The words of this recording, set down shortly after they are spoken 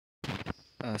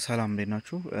ሰላም እንዴት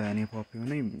ናችሁ? እኔ ፓፒዮ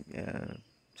ነኝ።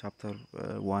 ቻፕተር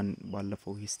 1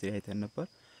 ባለፈው ሂስትሪ አይተን ነበር።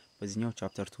 በዚህኛው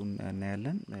ቻፕተር 2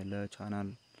 እናያለን። ለቻናል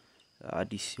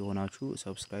አዲስ የሆናችሁ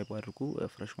ሰብስክራይብ አድርጉ።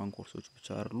 ፍሬሽማን ኮርሶች ብቻ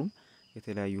አይደሉም፣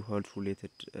 የተለያዩ ሄልት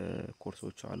ሪሌትድ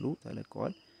ኮርሶች አሉ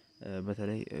ተለቀዋል።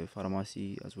 በተለይ ፋርማሲ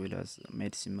አዝ ዌል አዝ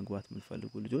ሜዲሲን መግባት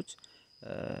የምትፈልጉ ልጆች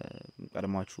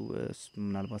ቀድማችሁ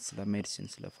ምናልባት ስለ ሜዲሲን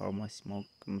ስለ ፋርማሲ ማወቅ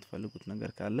የምትፈልጉት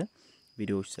ነገር ካለ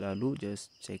ቪዲዮዎች ስላሉ just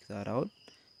check that out.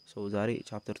 So ዛሬ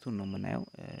ቻፕተር 2 ነው የምናየው።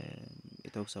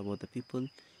 it talks about the people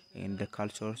and the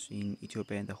cultures in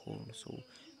Ethiopia and the whole. So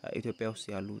ኢትዮጵያ ውስጥ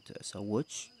ያሉት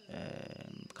ሰዎች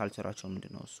ካልቸራቸው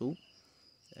ምንድነው? እሱ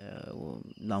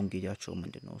ላንጉዌጃቸው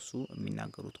ምንድነው? እሱ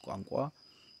የሚናገሩት ቋንቋ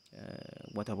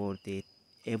what about the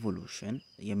evolution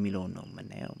የሚለውን ነው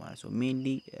የምናየው ማለት ነው። ሜንሊ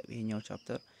ይሄኛው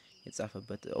ቻፕተር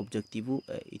የተጻፈበት ኦብጀክቲቭ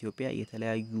ኢትዮጵያ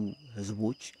የተለያዩ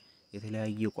ህዝቦች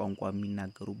የተለያየ ቋንቋ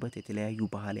የሚናገሩበት የተለያዩ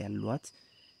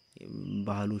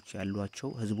ባህሎች ያሏቸው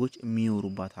ህዝቦች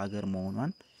የሚኖሩባት ሀገር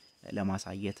መሆኗን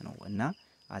ለማሳየት ነው እና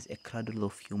as a cradle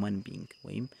of human being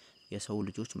ወይም የሰው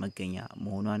ልጆች መገኛ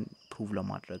መሆኗን ፕሩቭ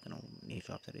ለማድረግ ነው ይሄ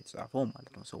ቻፕተር የተጻፈው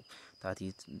ማለት ነው። so that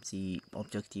is the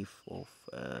objective of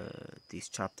this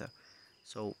chapter.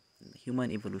 So human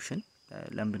evolution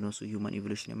ለምንድነው human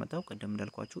evolution የመጣው? ቀደም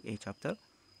እንዳልኳችሁ ይሄ ቻፕተር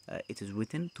it is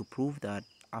written to prove that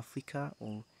Africa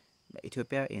or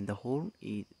Ethiopia in the whole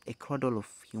is a cradle of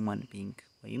human being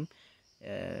ወይም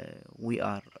we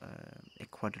are a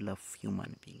cradle of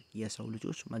human being የሰው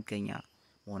ልጆች መገኛ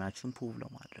መሆናችን ፕሩቭ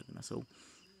ለማድረግ ነው። so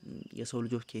የሰው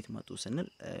ልጆች ከየት መጡ ስንል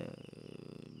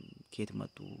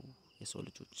የሰው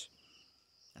ልጆች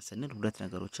ስንል ሁለት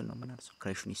ነገሮችን ነው የምናነሳው፣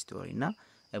 ክሬሽኒስት ቲዮሪ እና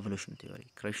ኤቮሉሽን ቲዮሪ።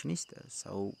 ክሬሽኒስት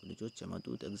ሰው ልጆች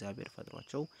የመጡት እግዚአብሔር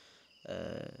ፈጥሯቸው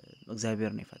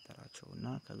እግዚአብሔር ነው የፈጠራቸው እና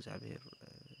ከእግዚአብሔር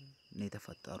ነው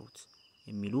የተፈጠሩት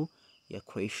የሚሉ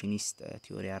የክሬሽኒስት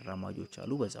ቲዮሪ አራማጆች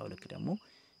አሉ። በዛው ልክ ደግሞ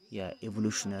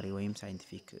የኤቮሉሽነሪ ወይም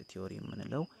ሳይንቲፊክ ቲዮሪ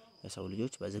የምንለው የሰው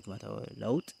ልጆች በዝግመተ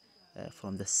ለውጥ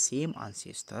from the same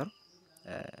ancestor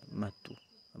መጡ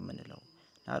የምንለው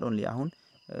not only አሁን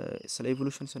ስለ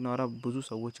ኤቮሉሽን ስናወራ ብዙ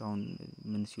ሰዎች አሁን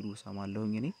ምን ሲሉ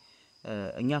ሰማለሁኝ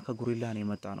እኛ ከጎሪላ ነው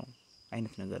የመጣ ነው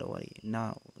አይነት ነገር ወሬ እና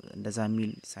እንደዛ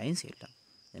የሚል ሳይንስ የለም፣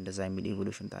 እንደዛ የሚል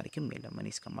ኤቮሉሽን ታሪክም የለም። እኔ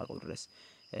እስከማውቀው ድረስ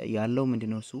ያለው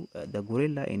ምንድነው እሱ the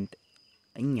gorilla and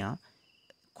እኛ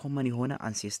ኮመን የሆነ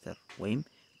አንሴስተር ወይም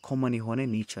ኮመን የሆነ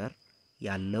ኔቸር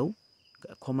ያለው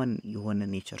ኮመን የሆነ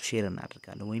ኔቸር ሼር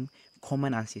እናደርጋለን ወይም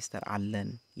ኮመን አንሴስተር አለን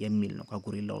የሚል ነው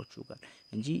ከጎሪላዎቹ ጋር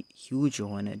እንጂ ሂውጅ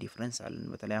የሆነ ዲፈረንስ አለን።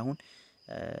 በተለይ አሁን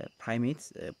ፕራይሜት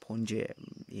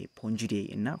ፖንጂዴ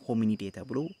እና ሆሚኒዴ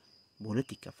ተብሎ በሁለት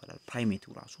ይከፈላል፣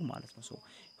 ፕራይሜቱ ራሱ ማለት ነው። ሶ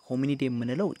ሆሚኒዴ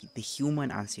የምንለው the human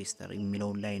ancestor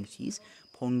የሚለው ላይን ሲይዝ፣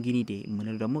 ፖንጂኒዴ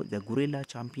የምንለው ደግሞ the gorilla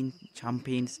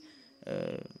champions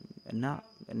እና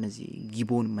እነዚህ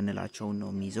ጊቦን የምንላቸው ነው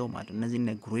የሚይዘው ማለት ነው። እነዚህ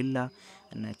እነ ጎሪላ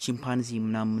እና ቺምፓንዚ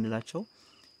ምናምን የምንላቸው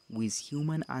with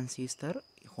human ancestor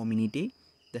hominidae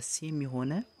the same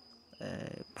የሆነ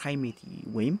ፕራይሜት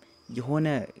ወይም የሆነ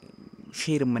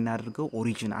ሼር የምናደርገው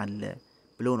ኦሪጂን አለ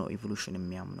ብሎ ነው ኢቮሉሽን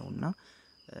የሚያምነውና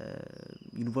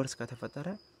ዩኒቨርስ ከተፈጠረ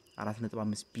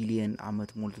 4.5 ቢሊዮን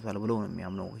አመት ሞልቶታል ብሎ ነው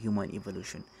የሚያምነው ሂውማን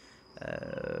ኢቮሉሽን።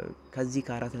 ከዚህ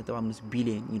ከ4.5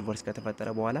 ቢሊዮን ዩኒቨርስ ከተፈጠረ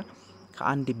በኋላ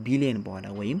ከ1 ቢሊዮን በኋላ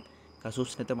ወይም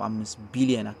ከ3.5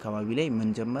 ቢሊዮን አካባቢ ላይ ምን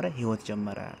ጀመረ? ህይወት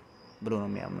ጀመረ ብሎ ነው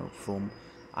የሚያምነው። from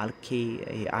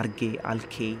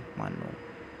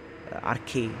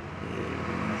አርኬ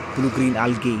ብሉ ግሪን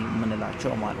አልጌ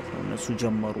ምንላቸው ማለት ነው እነሱ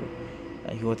ጀመሩ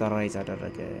ህይወት አራይዝ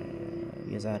አደረገ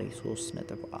የዛሬ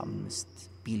 3.5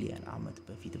 ቢሊዮን አመት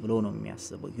በፊት ብሎ ነው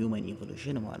የሚያስበው human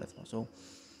evolution ማለት ነው። so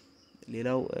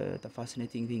ሌላው the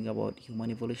fascinating thing about human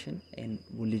evolution and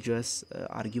religious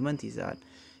argument is that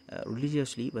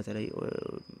religiously በተለይ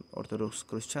ኦርቶዶክስ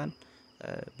ክርስቲያን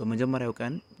በመጀመሪያው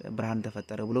ቀን ብርሃን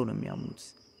ተፈጠረ ብለው ነው የሚያምኑት።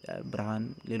 ብርሃን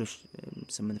ሌሎች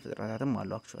 8 ፍጥረታትም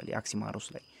አሉ አክቹአሊ አክሲማሮስ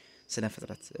ላይ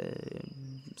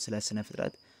ስለ ስነ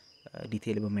ፍጥረት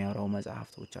ዲቴል በሚያወራው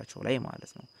መጽሐፍቶቻቸው ላይ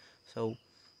ማለት ነው። so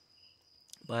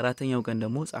በአራተኛው ቀን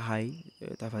ደግሞ ፀሐይ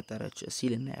ተፈጠረች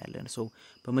ሲል እናያለን። so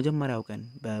በመጀመሪያው ቀን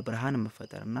በብርሃን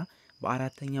መፈጠርና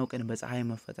በአራተኛው ቀን በፀሐይ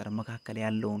መፈጠር መካከል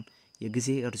ያለውን የጊዜ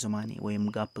እርዝማኔ ወይም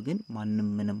ጋፕ ግን ማንም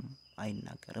ምንም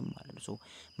አይናገርም ማለት ነው። so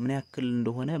ምን ያክል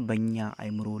እንደሆነ በእኛ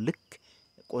አይምሮ ልክ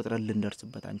ቆጥረን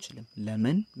ልንደርስበት አንችልም።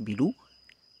 ለምን ቢሉ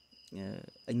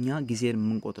እኛ ጊዜን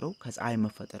የምንቆጥረው ከፀሐይ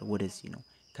መፈጠር ወደዚህ ነው፣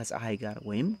 ከፀሐይ ጋር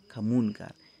ወይም ከሙን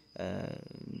ጋር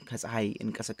ከፀሐይ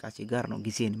እንቅስቃሴ ጋር ነው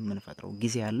ጊዜን የምንፈጥረው።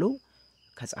 ጊዜ ያለው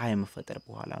ከፀሐይ መፈጠር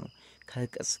በኋላ ነው።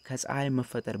 ከፀሐይ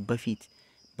መፈጠር በፊት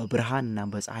በብርሃንና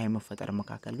በፀሐይ መፈጠር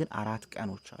መካከል ግን 4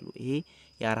 ቀኖች አሉ። ይሄ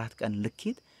የ4 ቀን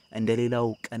ልኬት እንደሌላው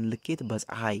ቀን ልኬት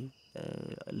በፀሐይ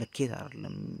ልኬት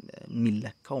አይደለም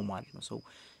የሚለካው ማለት ነው።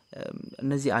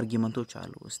 እነዚህ አርጊመንቶች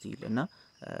አሉ ስቲል እና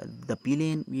the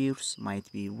billion years might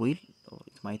be real or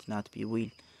it might not be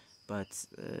real, but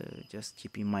just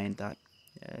keep in mind that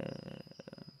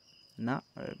now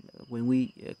when we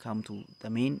come to the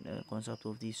main concept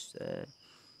of this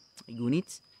unit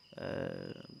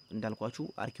እንዳልኳችሁ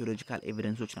አርኪኦሎጂካል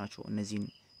ኤቪደንሶች ናቸው እነዚህን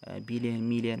ቢሊየን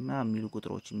ሚሊየን ምናምን የሚሉ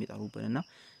ቁጥሮች የሚጠሩብንና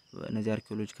እነዚህ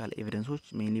አርኪኦሎጂካል ኤቪደንሶች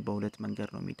ሜንሊ በሁለት መንገድ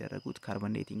ነው የሚደረጉት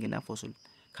ካርበን ዴቲንግ እና ፎሲል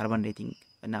ካርበን ዴቲንግ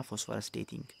እና ፎስፈረስ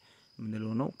ዴቲንግ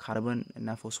ምንለው ነው። ካርበን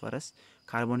እና ፎስፈረስ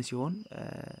ካርበን ሲሆን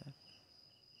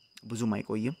ብዙም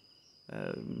አይቆይም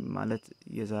ማለት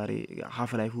የዛሬ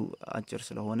ሃፍ ላይፉ አጭር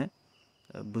ስለሆነ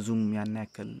ብዙም ያን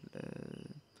ያክል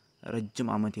ረጅም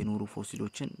አመት የኖሩ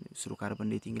ፎሲሎችን ስሩ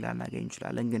ካርበን ዴቲንግ ላናገኝ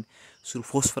እንችላለን። ግን ስሩ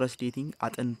ፎስፈረስ ዴቲንግ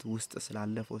አጥንት ውስጥ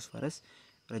ስላለ ፎስፈረስ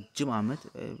ረጅም አመት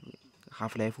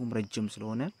ሃፍ ላይፉም ረጅም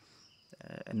ስለሆነ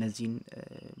እነዚህን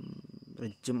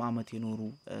ረጅም አመት የኖሩ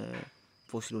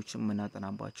ፎሲሎችን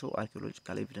የምናጠናባቸው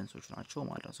አርኪኦሎጂካል ኤቪደንሶች ናቸው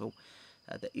ማለት ነው።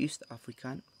 the East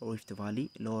African Rift Valley,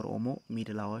 Lower Omo,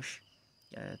 Middle Awash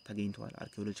ተገኝቷል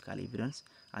archaeological evidence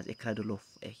as a cradle of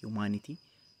humanity.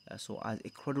 So as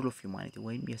a cradle of humanity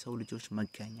ወይም የሰው ልጆች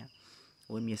መገኛ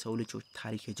ወይም የሰው ልጆች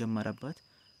ታሪክ የጀመረበት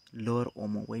ሎወር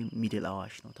ኦሞ ወይም ሚድል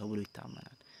አዋሽ ነው ተብሎ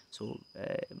ይታመናል። so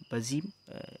በዚህ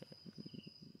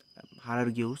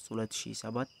ሐረርጌ ውስጥ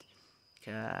 2007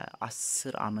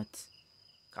 ከ10 አመት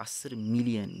ከ10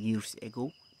 ሚሊዮን years ago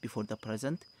before the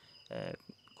present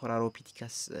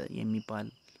ኮራሮፒቲከስ የሚባል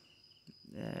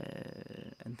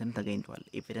እንትን ተገኝቷል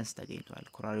ኤቪደንስ ተገኝቷል።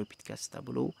 ኮራሮፒቲከስ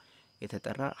ተብሎ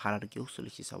የተጠራ ሐረርጌ ውስጥ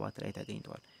 2007 ላይ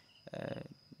ተገኝቷል።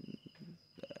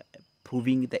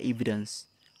 proving the evidence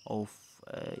of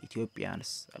Ethiopians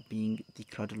being the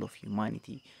cradle of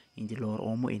humanity in the lower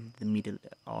Omo in the middle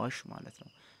አዋሽ ማለት ነው።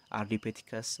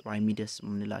 አርዲፔቲከስ ራሚደስ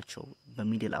ምንላቸው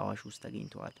በሚድል አዋሽ ውስጥ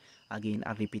ተገኝተዋል። again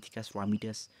አርዲፔቲከስ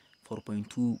ራሚደስ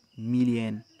 4.2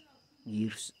 million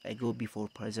years ago before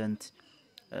present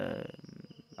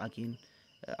again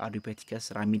አርዲፔቲከስ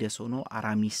ራሚደስ ሆኖ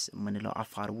አራሚስ ምንለው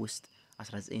አፋር ውስጥ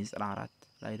 1994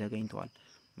 ላይ ተገኝተዋል።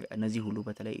 እነዚህ ሁሉ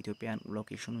በተለይ ኢትዮጵያን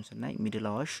ሎኬሽኑን ስናይ ሚድል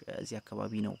አዋሽ እዚህ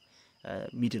አካባቢ ነው።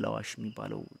 ሚድል አዋሽ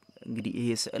የሚባለው እንግዲህ ይሄ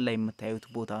ስዕል ላይ የምታዩት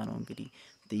ቦታ ነው። እንግዲህ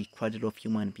the cradle of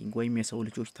human being ወይም የሰው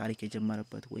ልጆች ታሪክ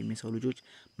የጀመረበት ወይም የሰው ልጆች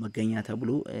መገኛ ተብሎ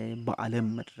በአለም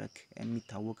መድረክ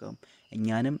የሚታወቀው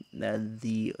እኛንም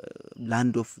the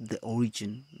land of the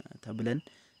origin ተብለን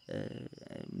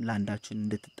ላንዳችን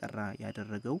እንድትጠራ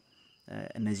ያደረገው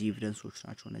እነዚህ ኤቪደንሶች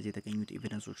ናቸው። እነዚህ የተገኙት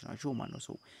ኤቪደንሶች ናቸው ማለት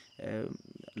ነው።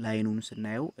 ላይኑን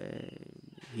ስናየው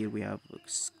here we have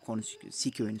sequence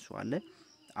አለ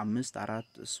 5 4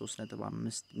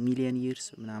 3.5 ሚሊዮን years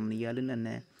ምናምን ይያልን እነ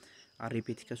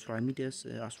አርዲፔቲከስ ራሚደስ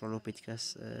አውስትራሎፒቲከስ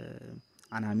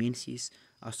አናሜንሲስ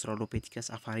አውስትራሎፒቲከስ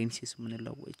አፋሬንሲስ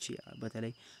ምንለው እቺ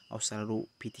በተለይ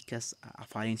አውስትራሎፒቲከስ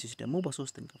አፋሬንሲስ ደግሞ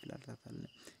በሶስት እንከፍላታለን።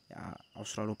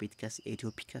 አውስትራሎፒቲከስ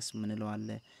ኤቲዮፒከስ ምንለው አለ፣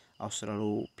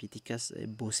 አውስትራሎፒቲከስ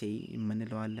ቦሴ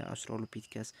ምንለው አለ፣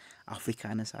 አውስትራሎፒቲከስ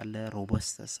አፍሪካነስ አለ፣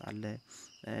 ሮበስተስ አለ፣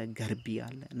 ገርቢ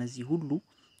አለ። እነዚህ ሁሉ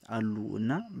አሉ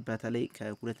እና በተለይ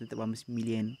ከ2.5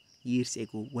 ሚሊዮን years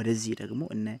ago ወደዚህ ደግሞ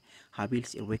እነ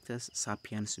ሃቢልስ ኢሬክተስ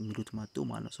ሳፒየንስ የሚሉት መጡ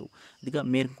ማለት ነው። እዚህ ጋር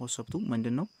ሜን ኮንሰፕቱ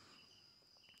ምንድነው?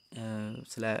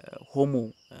 ስለ ሆሞ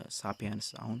ሳፒየንስ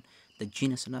አሁን the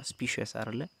genus እና species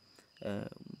አይደለ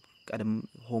ቀደም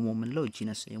ሆሞ ምንለው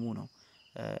genus ኔሙ ነው።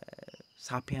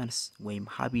 ሳፒየንስ ወይም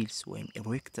ሃቢልስ ወይም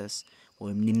ኢሬክተስ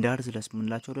ወይም ኒንዳርዝለስ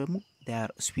ምንላቸው ደግሞ they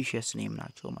are species name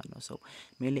ናቸው ማለት ነው።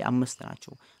 mainly አምስት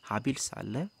ናቸው። ሃቢልስ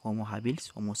አለ፣ ሆሞ ሃቢልስ፣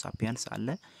 ሆሞ ሳፒየንስ አለ፣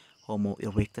 ሆሞ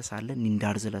ኢሬክተስ አለ፣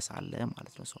 ኒንዳርዝለስ አለ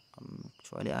ማለት ነው።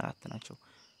 actually አራት ናቸው።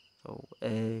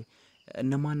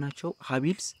 እነማን ናቸው?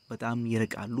 ሃቢልስ በጣም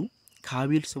ይርቃሉ።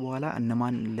 ከሃቢልስ በኋላ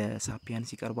እነማን ለሳፒየንስ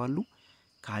ይቀርባሉ?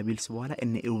 ከሃቢልስ በኋላ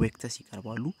እነ ኢሬክተስ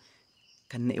ይቀርባሉ።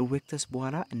 ከነ ኢሬክተስ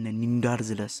በኋላ እነ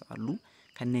ኒንዳርዝለስ አሉ።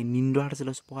 ከነ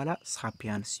ኒንዳርዝለስ በኋላ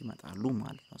ሳፒየንስ ይመጣሉ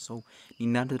ማለት ነው።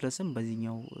 ኒንዳርዝለስም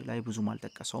በዚህኛው ላይ ብዙም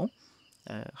አልጠቀሰውም።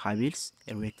 ሃቢልስ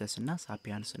ኢሬክተስ እና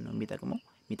ሳፒየንስ ነው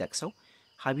የሚጠቅሰው።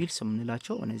 ሃቢልስ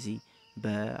ምንላቸው እነዚህ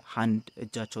በሃንድ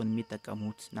እጃቸውን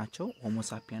የሚጠቀሙት ናቸው። ሆሞ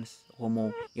ሳፒየንስ ሆሞ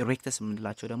ኢሬክተስ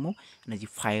ምንላቸው ደግሞ እነዚህ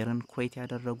ፋየርን ክሬት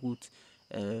ያደረጉት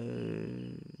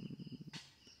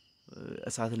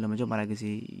እሳትን ለመጀመሪያ ጊዜ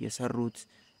የሰሩት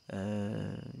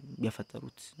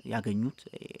የፈጠሩት ያገኙት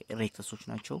ኢሬክተሶች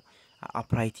ናቸው።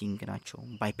 አፕራይቲንግ ናቸው።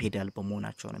 ባይፔዳል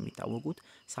በመሆናቸው ነው የሚታወቁት።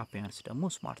 ሳፒየንስ ደግሞ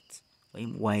ስማርት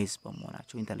ወይም ዋይዝ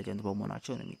በመሆናቸው ኢንተሊጀንት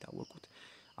በመሆናቸው ነው የሚታወቁት።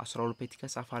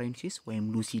 አውስትራሎፒቲከስ አፋሬንሲስ ወይም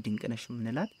ሉሲ ድንቅነሽ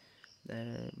ምንላት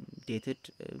ዴትድ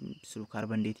ስሩ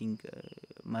ካርበን ዴቲንግ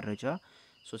መረጃ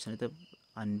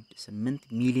and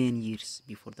 8 million years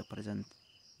before the present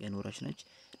የኖረች ነች።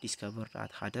 discovered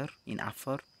at Hadar in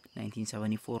Afar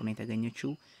 1974 ነው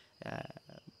የተገኘችው።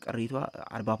 ቅሪቷ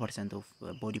 40% of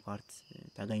body part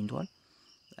ተገኝቷል።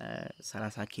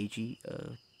 30 kg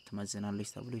ትመዝናለች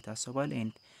ተብሎ ይታሰባል።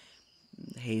 and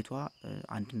ሄይቷ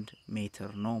 1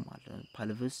 ሜትር ነው ማለት ነው።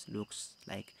 pelvis looks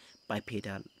like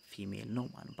bipedal female ነው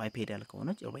ማለት bipedal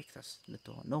ከሆነች erectus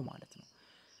ልትሆን ነው ማለት ነው።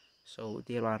 So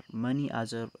there are many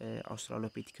other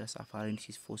Australopithecus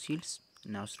afarensis fossils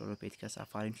and Australopithecus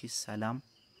afarensis salam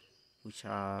which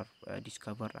are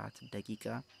discovered at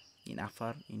Daqiqa in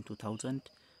Afar in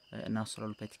 2000 and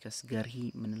Australopithecus garhi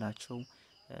ምንላቸው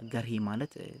garhi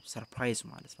ማለት surprise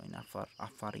ማለት ነው። in Afar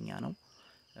አፋርኛ ነው።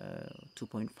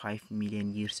 2.5 million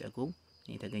years ago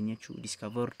የተገኘችው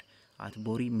discovered at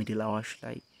Bori Middle Awash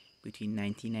ላይ between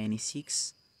 1996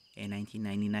 and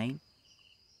 1999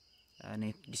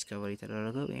 net discovery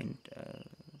የተደረገው and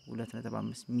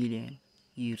 2.5 million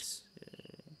years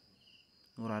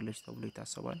ኖራለች ተብሎ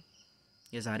ይታሰባል።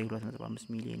 የዛሬ 2.5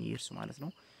 million years ማለት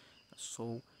ነው። So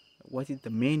what is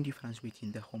the main difference between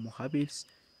the Homo habilis,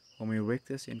 Homo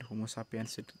erectus and Homo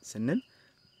sapiens ስንል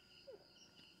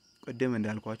ቀደም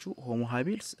እንዳልኳችሁ Homo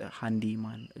habilis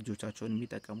ሃንዲማን እጆቻቸውን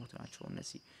የሚጠቀሙት ናቸው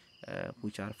እነዚህ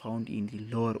which are found in the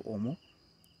lower Homo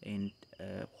and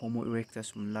Homo erectus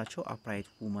ምንላቸው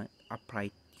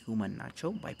upright human ናቸው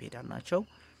bipedal ናቸው.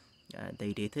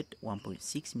 They dated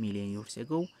 1.6 million years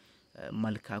ago.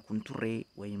 መልካ ኩንቱሬ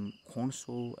ወይም ኮንሶ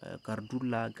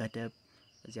ጋርዱላ ገደብ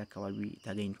እዚህ አካባቢ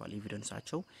ተገኝቷል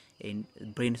ኤቪደንሳቸው and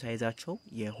brain ሳይዛቸው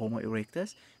የሆሞ ኢሬክተስ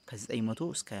ከ900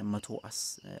 እስከ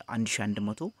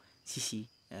 1100 ሲሲ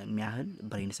የሚያህል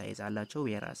ብሬን ሳይዝ አላቸው።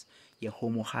 የራስ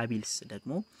የሆሞ ሃቢልስ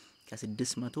ደግሞ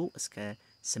ከ600 እስከ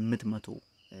 800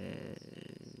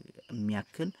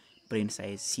 የሚያክል ብሬን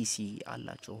ሳይዝ ሲሲ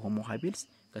አላቸው። ሆሞ ሃቢልስ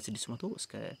ከ600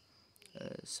 እስከ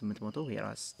 800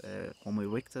 የራስ ሆሞ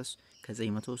ኢሬክተስ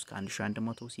ከ900 እስከ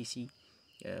 1100 ሲሲ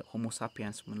ሆሞ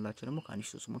ሳፒያንስ ምንላቸው ደግሞ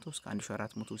ከ1300 እስከ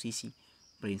 1400 ሲሲ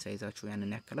ብሬን ሳይዛቸው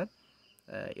ያንን ያክላል።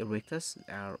 Erectus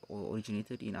are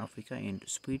originated in Africa and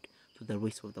spread to the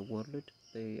rest of the world.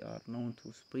 They are known to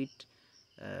spread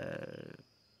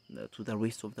to the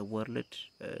rest of the world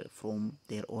from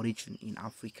their origin in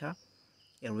Africa.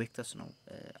 Erectus ነው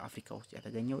አፍሪካ ውስጥ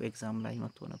ያተገኘው ኤግዛም ላይ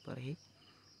መጥቶ ነበር። ይሄ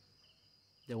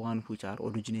the one which are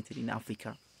originated in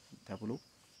Africa ተብሎ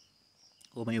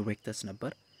Homo erectus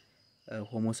ነበር።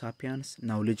 Homo sapiens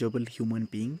knowledgeable human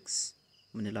beings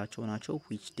ምንላቸው ናቸው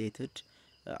which dated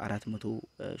 400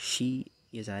 ሺህ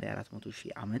የዛሬ 400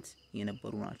 ሺህ ዓመት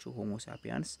የነበሩ ናቸው። Homo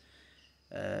sapiens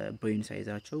ብሬን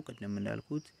ሳይዛቸው ቀደም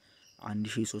እንዳልኩት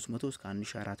 1300 እስከ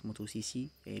 1400 ሲሲ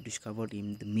discovered in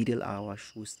the middle አዋሽ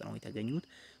ውስጥ ነው የተገኙት።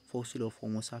 Fossil of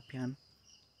Homo sapiens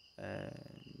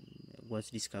was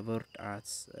discovered at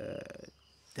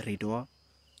ድሬዳዋ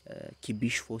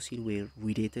ኪቢሽ fossil were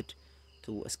redated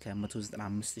to እስከ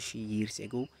 195,000 years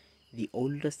ago. The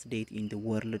oldest date in the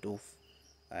world of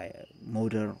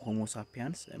modern Homo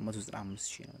sapiens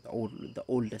 195,000 ነው the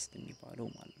oldest የሚባለው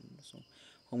ማለት ነው። So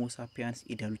Homo sapiens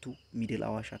ኢደልቱ ሚድል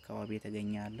አዋሽ አካባቢ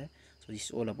የተገኘ አለ። So this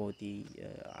is all about the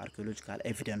archaeological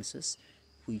evidences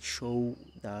which show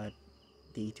that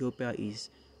the Ethiopia is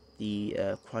the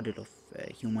cradle of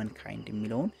humankind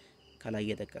የሚለውን ከላይ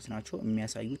የጠቀስናቸው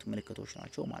የሚያሳዩት ምልክቶች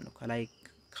ናቸው ማለት ነው። ከላይ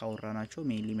ካወራናቸው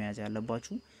ሜንሊ መያዝ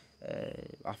ያለባችሁ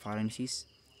አፋረንሲስ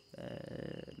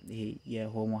ይሄ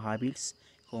የሆሞ ሃቢልስ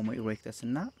ሆሞ ኢሬክተስ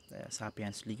እና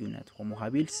ሳፒያንስ ልዩነት ሆሞ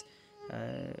ሃቢልስ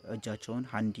እጃቸውን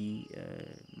ሃንዲ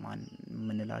ማን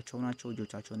ምንላቸው ናቸው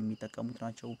እጆቻቸውን የሚጠቀሙት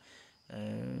ናቸው።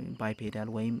 ባይፔዳል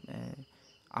ወይም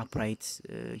አፕራይት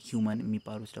ሂውመን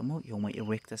የሚባሉት ደግሞ የሆሞ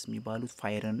ኢሬክተስ የሚባሉት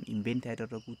ፋየርን ኢንቨንት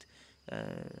ያደረጉት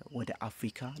ወደ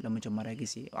አፍሪካ ለመጀመሪያ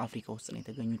ጊዜ አፍሪካ ውስጥ ነው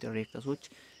የተገኙት። ኢሬክተሶች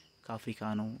ከአፍሪካ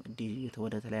ነው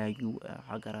ወደ ተለያዩ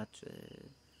ሀገራት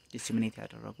ዲሲሚኔት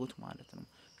ያደረጉት ማለት ነው።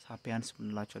 ሳፒያንስ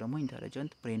ምንላቸው ደግሞ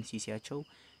ኢንተለጀንት ብሬን ሲሲያቸው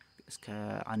እስከ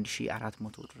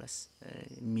 1400 ድረስ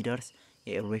የሚደርስ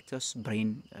የኢሬክተስ ብሬን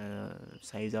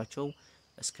ሳይዛቸው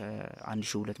እስከ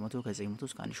 1200 ከ900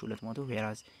 እስከ 1200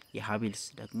 whereas የሃቢልስ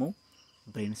ደግሞ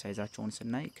ብሬን ሳይዛቸውን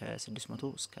ስናይ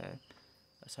ከ600 እስከ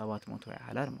 700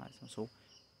 ያህላል ማለት ነው። So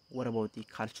what about the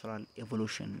cultural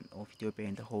evolution of Ethiopia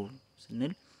in the whole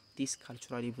ስንል this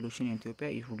cultural evolution in Ethiopia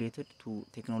is related to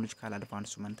technological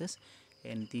advancements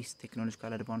and this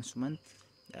technological advancement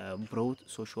brought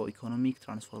socio-economic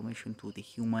transformation to the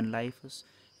human lives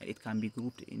and it can be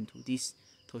grouped into this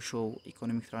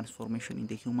socio-economic transformation in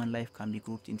the human life can be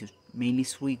grouped into mainly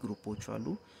 3 groups አሉ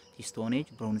the stone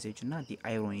age bronze age እና the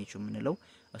iron age ምንለው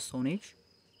stone age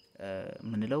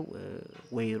ምንለው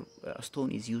where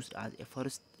stone is used as a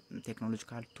first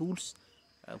technological tools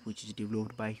which is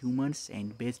developed by humans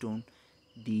and based on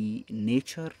the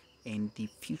nature and the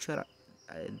future,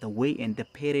 the way and the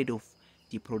period of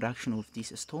the production of this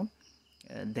stone.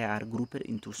 They are grouped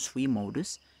into 3 modes: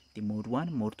 the mode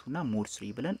 1, mode 2 እና mode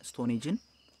 3 ብለን ስቶኔጅን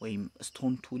ወይም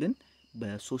ስቶን ቱልን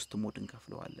በሶስት ሞድ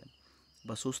እንከፍለዋለን።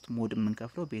 በሶስት ሞድ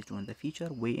የምንከፍለው based on the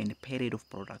feature, way and period of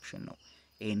production ነው።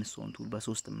 ይሄን ስቶን ቱል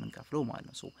በሶስት የምንከፍለው ማለት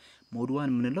ነው። ሶ ሞድ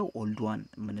 1 የምንለው ኦልድ ዋን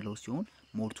የምንለው ሲሆን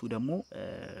ሞድ 2 ደግሞ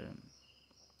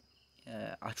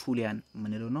አቹሊያን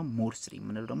የምንለው ነው። ሞድ 3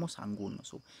 የምንለው ደግሞ ሳንጎን ነው።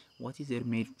 ሶ what is their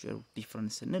major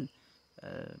difference ስንል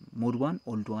ሞድ 1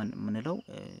 ኦልድ ዋን የምንለው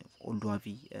ኦልድ ዋቪ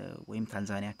ወይም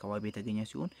ታንዛኒያ አካባቢ የተገኘ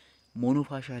ሲሆን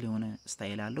ሞኖፋሻል የሆነ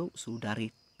ስታይል አለው። ሶ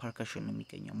ዳይሬክት ፐርከሽን ነው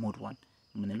የሚገኘው ሞድ 1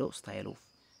 የምንለው ስታይል ኦፍ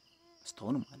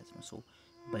ስቶን ማለት ነው። ሶ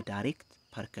በዳይሬክት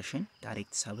ፐርከሽን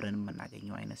ዳይሬክት ሰብረን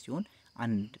የምናገኘው አይነት ሲሆን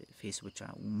አንድ ፌስ ብቻ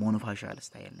ሞኖፋሻል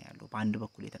ስታይል ነው ያለው፣ በአንድ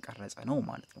በኩል የተቀረጸ ነው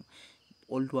ማለት ነው።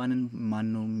 ኦልድ ዋንን ማን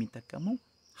ነው የሚጠቀመው?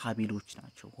 ሃቢሎች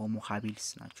ናቸው፣ ሆሞ ሃቢልስ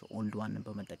ናቸው ኦልድ ዋንን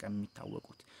በመጠቀም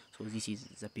የሚታወቁት። ሶ this is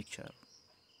the picture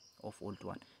of old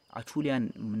one። አቹሊያን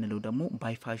የምንለው ደግሞ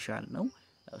ባይፋሻል ነው።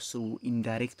 እሱ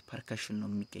ኢንዳይሬክት ፐርከሽን ነው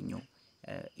የሚገኘው።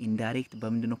 ኢንዳይሬክት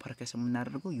በምንድነው ፐርከስ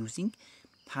የምናደርገው? ዩዚንግ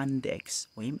ሃንድ ኤክስ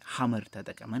ወይም ሃመር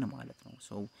ተጠቅመን ማለት ነው።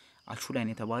 ሶ አቹሊያን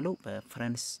የተባለው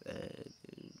በፍራንስ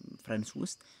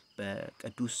ውስጥ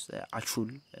በቅዱስ አቹል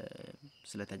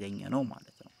ስለተገኘ ነው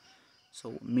ማለት ነው። ሶ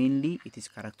ሜንሊ it is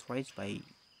characterized by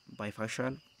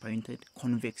bifacial pointed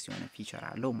convex የሆነ ፊቸር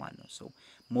አለው ማለት ነው። ሶ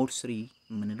ሞድ 3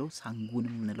 የምንለው ሳንጉን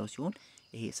የምንለው ሲሆን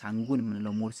ይሄ ሳንጉን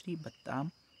የምንለው ሞድ 3 በጣም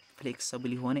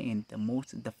flexible የሆነ and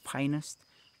the finest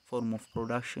form of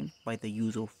production by the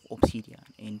use of obsidian,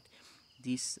 and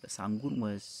this sangun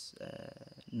was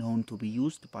known to be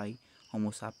used by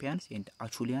Homo sapiens, and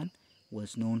Acheulean was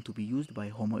known to be used by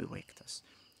Homo erectus,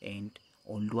 and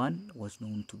old one was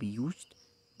known to be used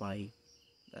by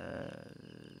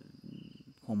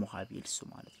Homo habilis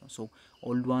ማለት ነው። So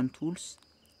old one tools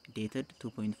dated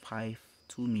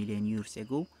 2.52 million years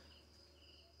ago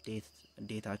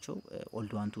ዴታቸው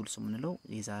ኦልድ ዋን ቱልስ የምንለው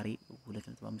የዛሬ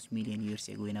 2.5 ሚሊዮን years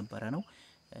ago የነበረ ነው።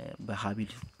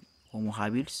 በሃቢል ሆሞ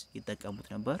ሃቢልስ ይጠቀሙት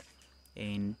ነበር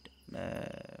and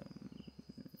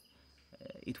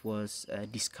it was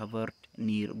discovered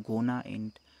near Gona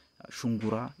and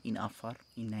Shungura in Afar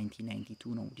in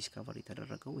 1992 ነው ዲስከቨር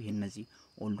የተደረገው። ይሄ እነዚህ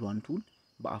ኦልድ ዋን ቱል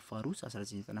በአፋር ውስጥ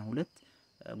 1992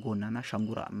 ጎናና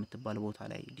ሻንጉራ የምትባል ቦታ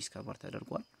ላይ ዲስከቨር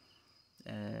ተደርጓል።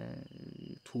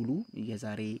 ቱሉ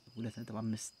የዛሬ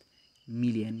 2.5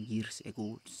 ሚሊዮን years ago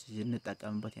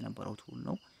ስንጠቀምበት የነበረው ቱል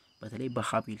ነው። በተለይ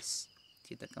በሃቢልስ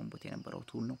ሲጠቀሙበት የነበረው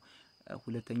ቱል ነው።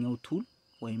 ሁለተኛው ቱል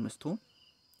ወይም ስቶን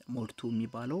ሞድ 2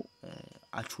 የሚባለው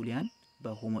አቹሊያን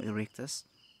በሆሞ ኢሬክተስ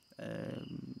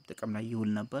ጥቅም ላይ ይውል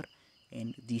ነበር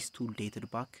and this tool dated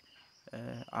back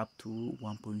up to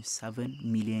 1.7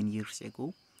 million years ago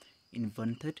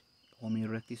invented Homo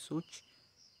erectus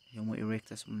Homo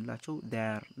erectus ምንላቸው they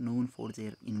are known for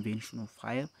their invention of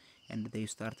fire and they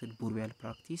started burial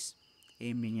practice።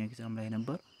 የኛ ኤግዛም ላይ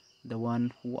ነበር the one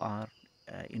who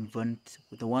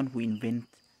invent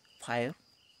fire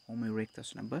Homo erectus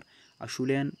ነበር።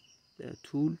 Acheulean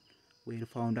tool were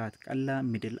found at Kalla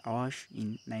Middle Awash in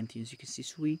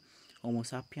 1963. Homo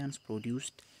sapiens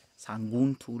produced sangoon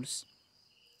tools።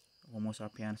 Homo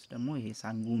sapiens ደግሞ ይሄ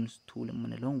sangoon tool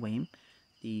የምንለው ወይም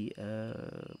the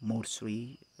ሞድ 3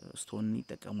 ስቶን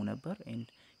ይጠቀሙ ነበር and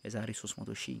የዛሬ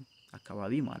 300,000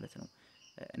 አካባቢ ማለት ነው።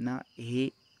 እና ይሄ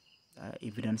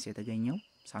ኤቪደንስ የተገኘው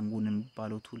ሳንጉን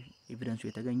የሚባለው ቱል ኤቪደንሱ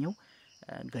የተገኘው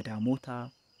ገዳሞታ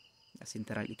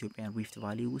ሴንትራል ኢትዮጵያን ሪፍት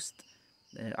ቫሊ ውስጥ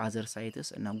አዘር ሳይትስ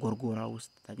እና ጎርጎራ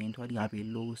ውስጥ ተገኝቷል።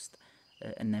 ያቤሎ ውስጥ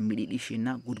እና ሚሊዲሺ እና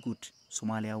ጉድጉድ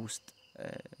ሶማሊያ ውስጥ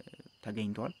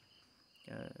ተገኝቷል።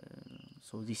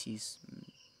 so this is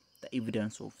the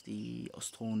evidence of the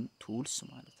stone tools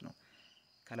ማለት ነው።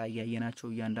 ከላይ ያየናቸው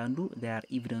እያንዳንዱ they are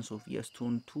evidence of the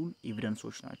stone tool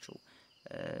evidenceዎች ናቸው።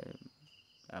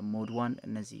 ሞድ 1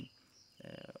 እነዚህ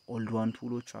ኦልድ ዋን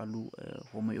ቱሎች አሉ፣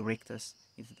 ሆሞ ኢሬክተስ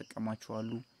የተጠቀማቸው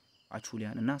አሉ፣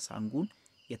 አቹሊያን እና ሳንጉን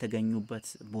የተገኙበት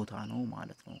ቦታ ነው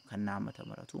ማለት ነው ከና ዓመተ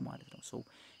ምህረቱ ማለት ነው። ሶ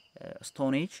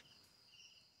ስቶን ኤጅ፣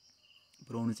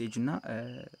 ብሮንዝ ኤጅ እና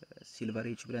ሲልቨር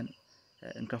ኤጅ ብለን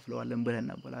እንከፍለዋለን ብለን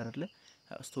ነበር አይደለ?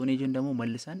 ስቶን ኤጅን ደግሞ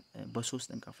መልሰን በሶስት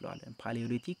እንከፍለዋለን።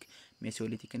 ፓሊዮሊቲክ፣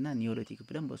 ሜሶሊቲክ እና ኒዮሊቲክ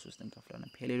ብለን በሶስት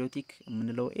እንከፍለዋለን። ፓሊዮሊቲክ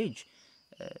የምንለው ኤጅ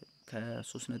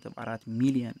ከ3.4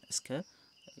 ሚሊዮን እስከ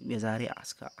የዛሬ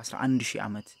 11000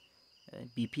 ዓመት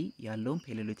ቢፒ ያለውን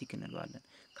ፓሊዮሊቲክ እንለዋለን።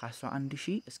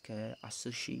 ከ11000 እስከ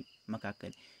 10000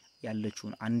 መካከል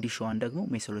ያለችውን 1000ዋን ደግሞ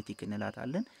ሜሶሊቲክ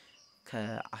እንላታለን።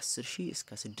 ከ10000 እስከ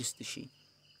 6000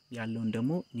 ያለውን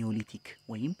ደግሞ ኒዮሊቲክ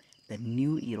ወይም the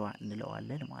new era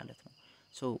እንለዋለን ማለት ነው።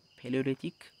 ሶ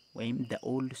ፓሊዮሊቲክ ወይም the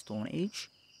old stone age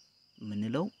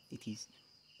ምንለው it is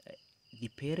the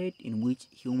period in which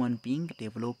human being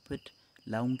developed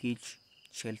language,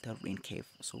 shelter in cave.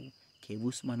 so cave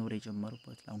ውስጥ መኖር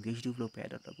የጀመሩበት language develop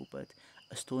ያደረጉበት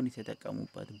stone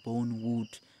የተጠቀሙበት bone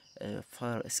wood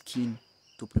fur skin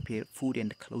to prepare food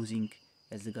and clothing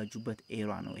ያዘጋጁበት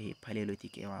ኤራ ነው ይሄ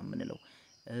ፓሊዮሊቲክ ኤራ ምንለው።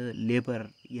 ሌበር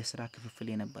የሥራ ክፍፍል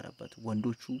የነበረበት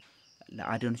ወንዶቹ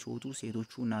ለአደን ሲወጡ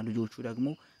ሴቶቹና ልጆቹ ደግሞ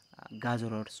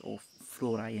gatherers of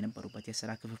flora የነበሩበት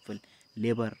የሥራ ክፍፍል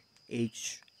ሌበር ኤጅ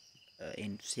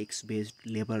and sex based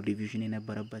labor division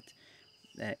የነበረበት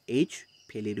age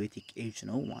ፓሊዮሊቲክ ኤጅ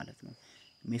ነው ማለት ነው።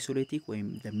 ሜሶሊቲክ ወይም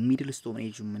the middle stone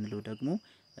age ምንለው ደግሞ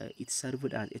it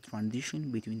served as a transition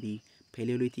between the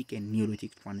Paleolithic and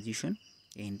Neolithic transition,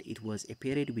 and it was a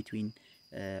period between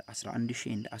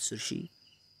 11,000 and 10,000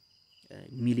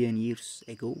 million years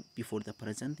ago before the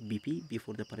present BP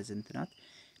before the present not.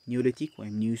 Neolithic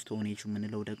ወይም New Stone Age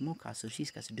ምንለው ደግሞ ከ10,000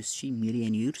 እስከ 6,000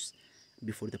 million years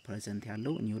before the present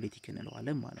ያለው Neolithic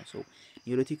እንለዋለን ማለት ነው።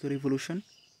 Neolithic revolution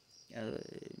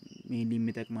mainly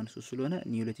የሚጠቅመን እሱ ስለሆነ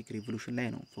Neolithic revolution ላይ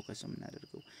ነው ፎከስ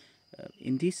የምናደርገው።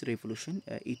 In this revolution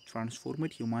it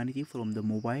transformed humanity from the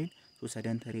mobile to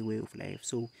sedentary way of life.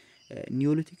 so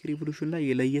Neolithic revolution ላይ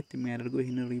የለየት የሚያደርገው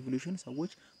ይሄንን revolution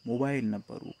ሰዎች ሞባይል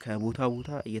ነበሩ ከቦታ ቦታ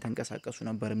እየተንቀሳቀሱ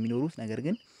ነበር የሚኖሩት። ነገር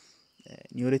ግን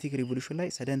Neolithic revolution ላይ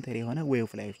sedentary የሆነ way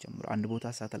of life ጀምሮ አንድ ቦታ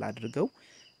ሳተል አድርገው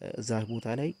እዛ ቦታ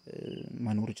ላይ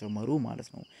መኖር ጀመሩ ማለት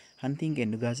ነው። hunting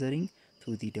and gathering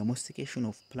to the domestication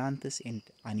of plants and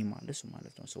animals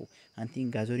ማለት ነው። so hunting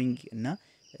gathering እና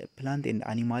ፕላንት ኤንድ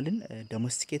አኒማልን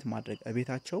ዶሜስቲኬት ማድረግ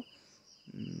አቤታቸው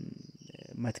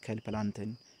መትከል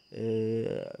ፕላንትን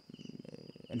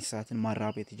እንስሳትን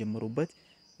ማራባት የተጀመሩበት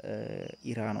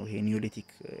ኢራ ነው ይሄ ኒዮሊቲክ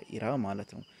ኢራ ማለት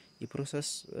ነው። የፕሮሰስ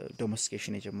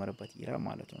ዶሜስቲኬሽን የጀመረበት ኢራ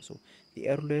ማለት ነው። so the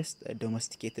earliest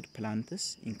domesticated plants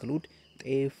include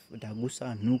ጤፍ፣ ዳጉሳ፣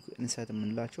 ኑግ እንሰት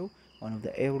የምንላቸው one of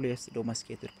the earliest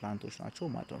domesticated plants ናቸው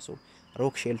ማለት ነው። so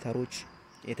rock shelters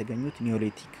የተገኙት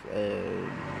ኒዮሊቲክ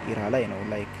ኢራ ላይ ነው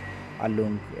like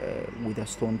along with the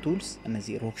stone tools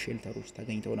እነዚህ rock shelters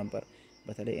ተገኝተው ነበር።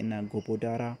 በተለይ እና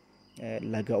ጎቦዳራ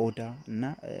ለጋኦዳ እና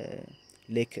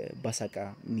ሌክ ባሳቃ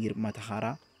ኒር ማታሃራ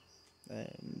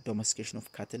domestication of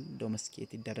cattle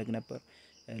domesticate ይደረግ ነበር።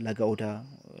 ለጋኦዳ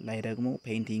ላይ ደግሞ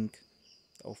painting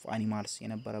of animals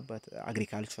የነበረበት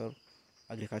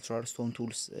agricultural stone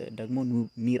tools ደግሞ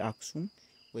ኒር አክሱም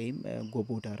ወይም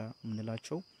ጎቦዳራ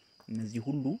ምንላቸው እነዚህ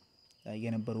ሁሉ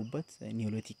የነበሩበት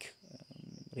ኒዮሊቲክ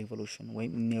ሪቮሉሽን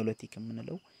ወይም ኒዮሊቲክ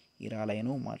የምንለው ኢራ ላይ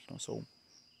ነው ማለት ነው። so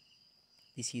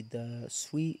this is the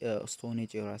three stone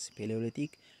age eras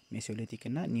Paleolithic, Mesolithic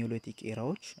እና Neolithic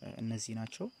ኤራዎች እነዚህ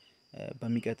ናቸው።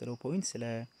 በሚቀጥለው ፖይንት ስለ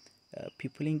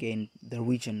peopling and the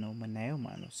region ነው የምናየው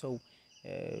ማለት ነው። so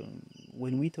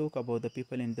when we talk about the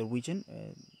people in the region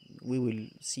we will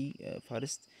see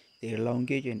first their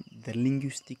language and the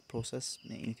linguistic process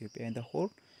in Ethiopia and the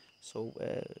whole. so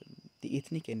the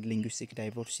ethnic and linguistic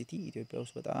diversity ኢትዮጵያ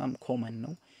ውስጥ በጣም ኮመን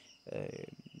ነው።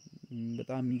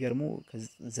 በጣም የሚገርመው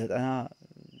ከ90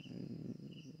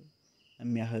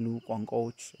 የሚያህሉ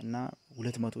ቋንቋዎች እና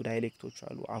 200 ዳይሌክቶች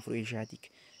አሉ። አፍሮ ኤዥያቲክ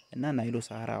እና ናይሎ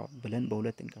ሳሃራ ብለን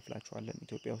በሁለት እንከፍላቸዋለን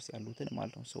ኢትዮጵያ ውስጥ ያሉትን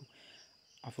ማለት ነው። so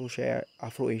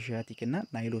አፍሮ ኤዥያቲክ እና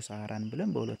ናይሎ ሳሃራን ብለን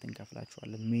በሁለት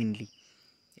እንከፍላቸዋለን mainly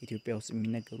ኢትዮጵያ ውስጥ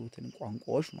የሚነገሩትን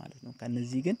ቋንቋዎች ማለት ነው።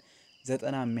 ከነዚህ ግን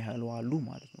 90 የሚያህሉ አሉ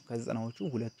ማለት ነው። ከ90ዎቹ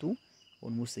ሁለቱ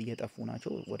ኦልሞስት እየጠፉ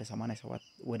ናቸው። ወደ 87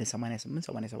 ወደ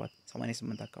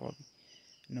 88 አካባቢ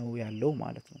ነው ያለው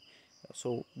ማለት ነው። so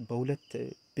በሁለት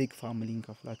ቢግ ፋሚሊ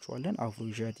እንከፍላቸዋለን አፍሮ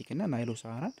ኤዥያቲክ እና ናይሎ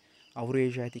ሳሃራን። አፍሮ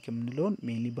ኤዥያቲክ የምንለውን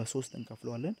ሜንሊ በሶስት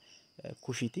እንከፍለዋለን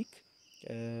ኩሺቲክ፣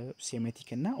 ሴሜቲክ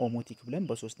እና ኦሞቲክ ብለን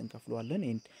በሶስት እንከፍለዋለን።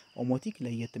 and ኦሞቲክ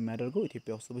ለየት የሚያደርገው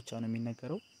ኢትዮጵያ ውስጥ ብቻ ነው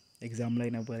የሚነገረው። ኤግዛም ላይ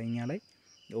ነበረኛ ላይ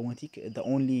ኦሞቲክ the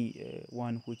only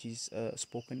one which is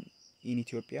spoken in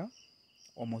Ethiopia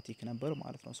ኦሞቲክ ነበር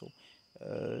ማለት ነው። so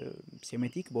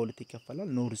ሴሜቲክ በሁለት ይከፈላል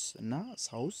ኖርዝ እና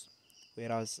ሳውዝ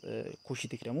whereas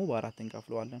ኩሺቲክ ደግሞ በአራት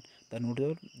እንከፍለዋለን the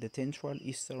northern, the central,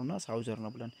 eastern እና southern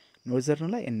ብለን። ኖርዘርን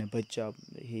ላይ እነ በጃ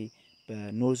ይሄ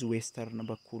በኖርዝ ዌስተርን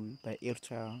በኩል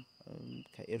በኤርትራ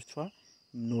ከኤርትራ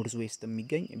ኖርዝ ዌስት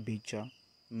የሚገኝ ቤጃ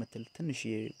ምትል ትንሽ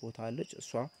ቦታ አለች።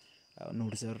 እሷ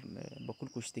ኖርዘርን በኩል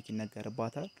ኩሺቲክ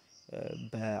ይነገርባታል።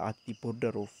 በአት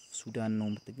ቦርደር ኦፍ ሱዳን ነው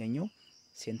የምትገኘው።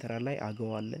 ሴንትራል ላይ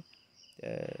አገው አለ።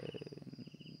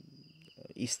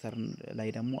 ኢስተርን ላይ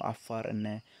ደግሞ አፋር እነ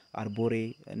አርቦሬ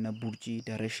እነ ቡርጂ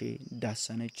ደረሼ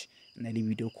ዳሰነች እነ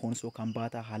ሊቢዶ ኮንሶ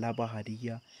ካምባታ ሀላባ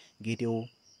ሀዲያ ጌዴኦ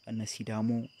እነ ሲዳሞ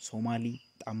ሶማሊ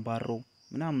ጣምባሮ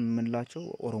ምናምን የምንላቸው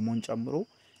ኦሮሞን ጨምሮ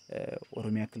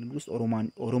ኦሮሚያ ክልል ውስጥ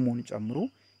ኦሮሞን ጨምሮ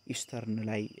ኢስተርን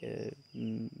ላይ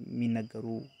የሚነገሩ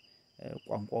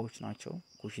ቋንቋዎች ናቸው።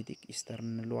 ኩሽቲክ ኢስተርን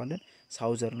እንለዋለን።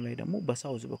 ሳውዘርን ላይ ደግሞ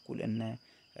በሳውዝ በኩል እነ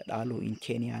ዳሎ ኢን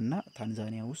ኬንያ እና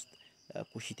ታንዛኒያ ውስጥ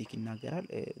ኩሽቲክ ይናገራል።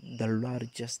 the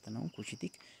largest ነው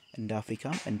ኩሽቲክ እንደ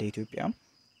አፍሪካም እንደ ኢትዮጵያም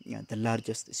the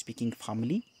largest speaking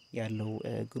family ያለው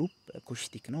ግሩፕ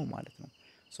ኩሽቲክ ነው ማለት ነው።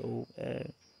 so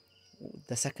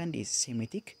the second is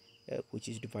Semitic which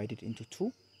is divided into two,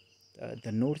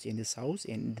 the north and the south.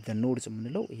 and the north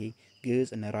የምንለው ይሄ ግዕዝ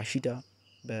እና ራሺዳ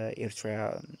በኤርትራ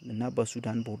እና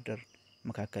በሱዳን ቦርደር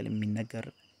መካከል የሚነገር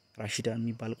ራሺዳ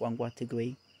የሚባል ቋንቋ፣ ትግሬ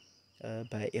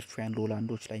በኤርትራን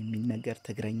ሎላንዶች ላይ የሚነገር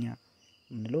ትግረኛ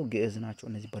ምንለው ግዕዝ ናቸው።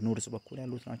 እነዚህ በኖርዝ በኩል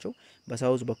ያሉት ናቸው።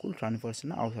 በሳውዝ በኩል ትራንስቨርስ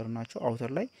እና አውተር ናቸው።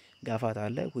 አውተር ላይ ጋፋት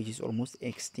አለ which is almost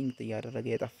extinct እያደረገ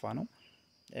የጠፋ ነው።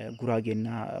 ጉራጌና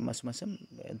መስመስም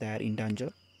they are in danger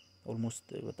almost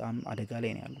በጣም አደጋ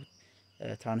ላይ ነው ያሉት።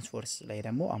 ትራንስቨርስ ላይ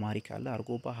ደግሞ አማሪካ አለ፣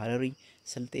 አርጎባ፣ ሀረሪ፣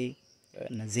 ስልጤ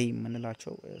እነዚህ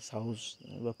የምንላቸው ሳውዝ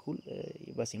በኩል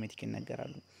በሴሜቲክ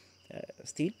ይነገራሉ።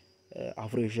 ስቲል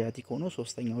አፍሮኤዥያቲክ ሆኖ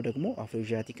ሶስተኛው ደግሞ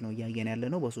አፍሮኤዥያቲክ ነው እያየን ያለ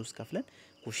ነው። በሶስት ከፍለን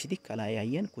ኩሽቲክ ከላይ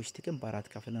ያየን፣ ኩሽቲክን በአራት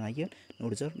ከፍለን አየን።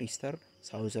 ኖርዘርን፣ ኢስተር፣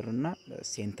 ሳውዘር እና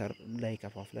ሴንተር ላይ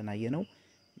ከፋፍለን አየነው።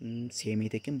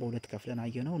 ሴሜቲክን በሁለት ከፍለን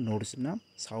አየነው፣ ኖርዝ እና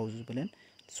ሳውዝ ብለን።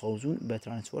 ሳውዙን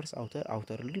በትራንስቨርስ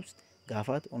አውተር ውስጥ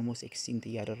ጋፋት ኦልሞስት ኤክስቲንክት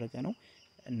እያደረገ ነው።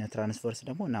 እነ ትራንስቨርስ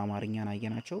ደግሞ እነ አማርኛን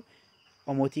አየናቸው።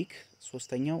 ኦሞቲክ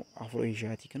ሶስተኛው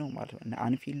አፍሮኤዥያቲክ ነው ማለት ነው። እነ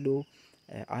አንፊሎ፣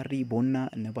 አሪ፣ ቦና፣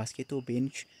 እነ ባስኬቶ፣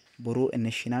 ቤንች፣ ቦሮ፣ እነ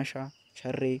ሽናሻ፣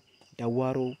 ቸሬ፣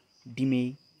 ዳዋሮ፣ ዲሜ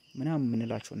ምናምን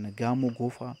ምንላቸው እነ ጋሞ፣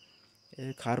 ጎፋ፣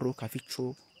 ካሮ፣ ካፊቾ፣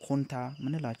 ኮንታ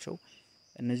ምንላቸው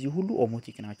እነዚህ ሁሉ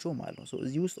ኦሞቲክ ናቸው ማለት ነው።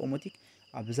 እዚህ ውስጥ ኦሞቲክ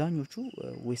አብዛኞቹ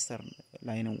ዌስተርን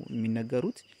ላይ ነው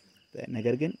የሚነገሩት።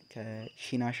 ነገር ግን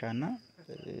ከሺናሻና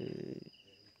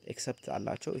ኤክሰፕት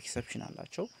አላቸው፣ ኤክሰፕሽን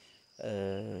አላቸው።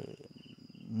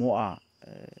 ሞአ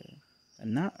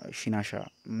እና ሺናሻ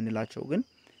ምንላቸው ግን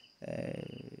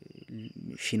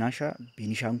ሺናሻ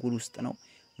ቤኒሻንጉል ውስጥ ነው።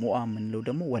 ሞአ ምንለው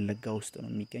ደግሞ ወለጋ ውስጥ ነው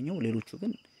የሚገኘው። ሌሎቹ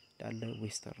ግን ዳለ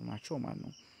ዌስተርን ናቸው ማለት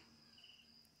ነው።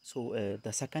 so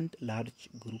the second large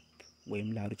group ወይም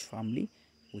large family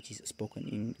which is spoken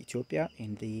in Ethiopia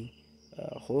and the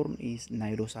horn is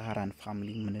Nilo-Saharan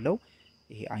family ምንለው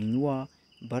ይሄ አኝዋ፣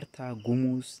 በርታ፣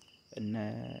 ጉሙዝ እነ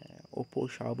ኦፖ፣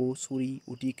 ሻቦ፣ ሱሪ፣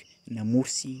 ኡዲክ እነ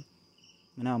ሙርሲ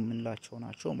ምናምን ምንላቸው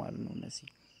ናቸው ማለት ነው እነዚህ።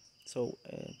 so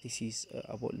this is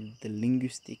about the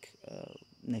linguistic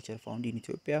nature found in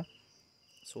Ethiopia.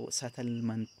 so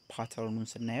settlement pattern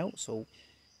ስናየው so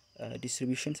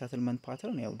distribution settlement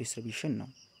pattern ያው distribution ነው።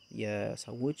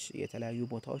 የሰዎች የተለያዩ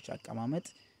ቦታዎች አቀማመጥ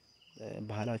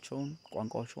ባህላቸውን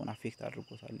ቋንቋቸውን አፌክት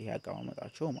አድርጎታል ይሄ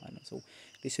አቀማመጣቸው ማለት ነው። so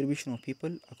distribution of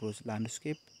people across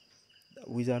landscape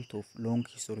result of long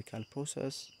historical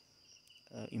process,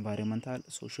 environmental,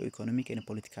 socio-economic and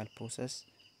political process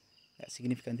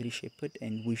significantly shaped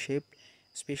and reshaped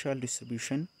spatial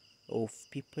distribution of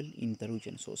people in the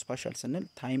region. so spatial ስንል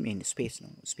time and space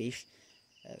ነው።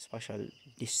 spatial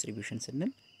distribution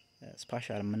ስንል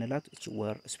spatial ምንላት እቺ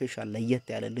ወር spatial ለየት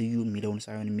ያለ ልዩ የሚለውን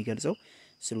ሳይሆን የሚገልጸው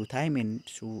through time and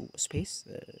through space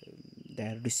they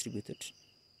are distributed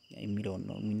የሚለውን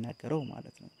ነው የሚናገረው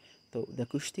ማለት ነው። so the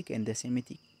Cushitic and the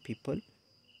Semitic people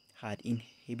had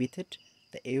inhabited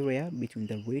the area between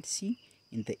the Red Sea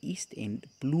in the east and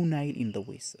Blue Nile in the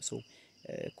west. so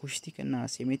Cushitic እና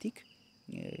Semitic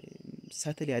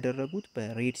ሰትል ያደረጉት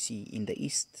በሬድ ሲ in the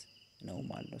east ነው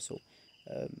ማለት ነው። so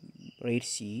ሬድ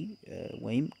ሲ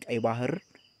ወይም ቀይ ባህር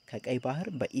ከቀይ ባህር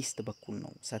በኢስት በኩል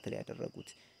ነው ሰትል ያደረጉት።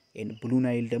 ብሉ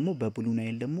ናይል ደግሞ በብሉ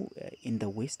ናይል ደግሞ in the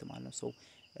west ማለት ነው። so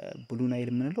ብሉ ናይል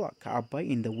ምንለው ከአባይ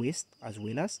in the west as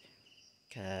well as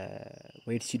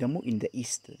ከሬድ ሲ ደግሞ in the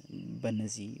east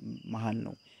በእነዚህ መሃል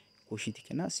ነው ኩሺቲክ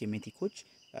እና ሴሜቲኮች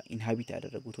ኢንሃቢት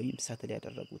ያደረጉት ወይም ሰትል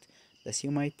ያደረጉት። the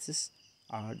Semites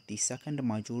are the second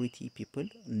majority people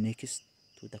next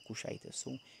to the Cushites.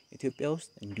 so ኢትዮጵያ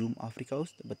ውስጥ እንዲሁም አፍሪካ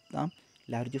ውስጥ በጣም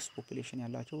ላርጀስት ፖፑሌሽን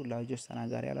ያላቸው ላርጀስት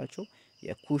ተናጋሪ ያላቸው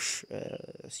የኩሽ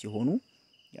ሲሆኑ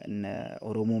እነ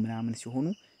ኦሮሞ ምናምን ሲሆኑ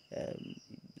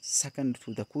ሰከንድ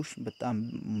ቱ ዘ ኩሽ በጣም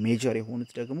ሜጀር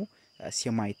የሆኑት ደግሞ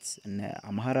ሴማይት እነ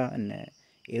አማራ እነ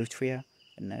ኤሪትሪያ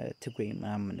እነ ትግሬ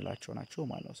ምናምን እንላቸው ናቸው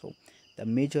ማለት ነው። so the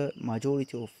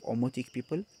majority of Omotic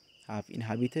people have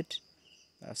inhabited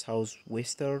south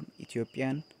western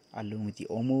Ethiopian along with the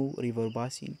Omo river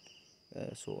basin.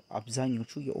 so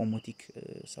አብዛኞቹ የኦሞቲክ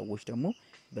ሰዎች ደግሞ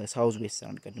በሳውዝ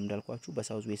ዌስተርን ቀደም እንዳልኳችሁ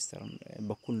በሳውዝ ዌስተርን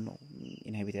በኩል ነው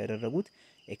ኢንሃቢት ያደረጉት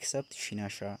ኤክሰፕት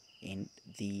ሺናሻ and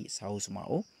the ሳውዝ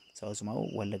ማኦ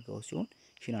ወለጋው ሲሆን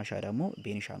ሺናሻ ደግሞ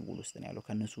ቤኒሻንጉል ውስጥ ነው ያለው።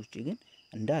 ከነሱ ውጪ ግን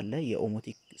እንዳለ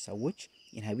የኦሞቲክ ሰዎች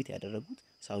ኢንሃቢት ያደረጉት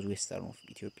ሳውዝ ዌስተርን ኦፍ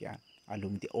ኢትዮጵያ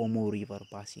along the Omo River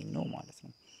basin ነው ማለት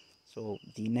ነው። So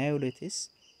the Nilotes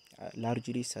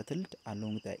largely settled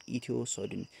along the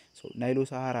Ethio-Sudan so ናይሎ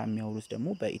ሰሃራ የሚያወሩት ደግሞ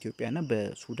በኢትዮጵያና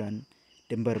በሱዳን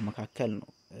ድንበር መካከል ነው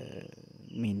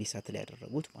mainly settle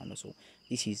ያደረጉት ማለት ነው። So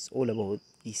this is all about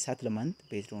the settlement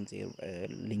based on their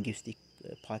linguistic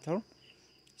pattern.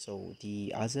 So the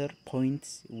other point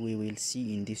we will see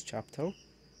in this chapter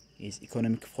is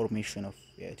economic formation of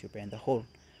Ethiopia and the whole.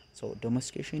 So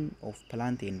domestication of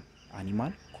plant and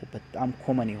animal በጣም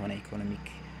common የሆነ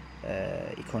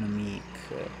economic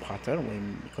pattern ወይም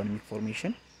economic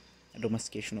formation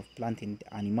domestication of plant and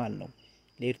animal ነው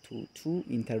led to two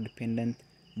interdependent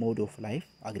mode of life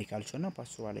agriculture እና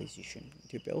pastoralization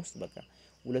ኢትዮጵያ ውስጥ በቃ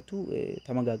ሁለቱ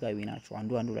ተመጋጋቢ ናቸው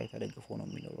አንዱ ላይ ተደግፎ ነው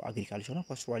የሚኖረው agriculture እና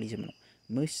pastoralism ነው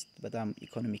most በጣም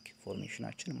economic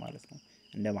formationአችን ማለት ነው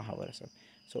እንደ ማህበረሰብ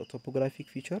so topographic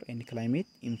feature and climate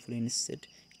influenced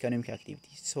economic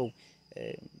activity so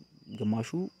ግማሹ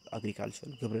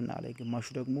agriculture ግብርና ላይ ግማሹ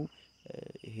ደግሞ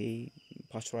ይሄ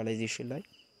pastoralization ላይ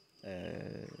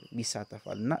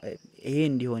ይሳተፋልና ይሄ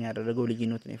እንዲሆን ያደረገው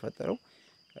ልዩነት ነው የፈጠረው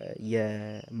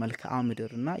የመልክዓ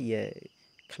ምድርና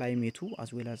የክላይሜቱ as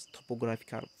well as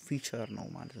topographical feature ነው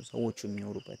ማለት ነው ሰዎቹ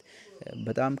የሚኖሩበት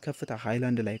በጣም ከፍታ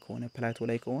ሃይላንድ ላይ ከሆነ ፕላቶ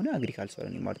ላይ ከሆነ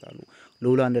agricultureን ይመርጣሉ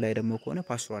ሎውላንድ ላይ ደግሞ ከሆነ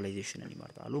pastoralizationን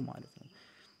ይመርጣሉ ማለት ነው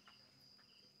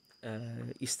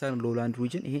ኢስተርን ሎውላንድ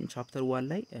ሪጅን ይሄን ቻፕተር 1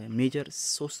 ላይ ሜጀር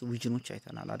 3 ሪጅኖች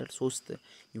አይተናል አይደል 3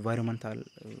 ኢንቫይሮንመንታል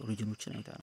ሪጅኖችን አይተናል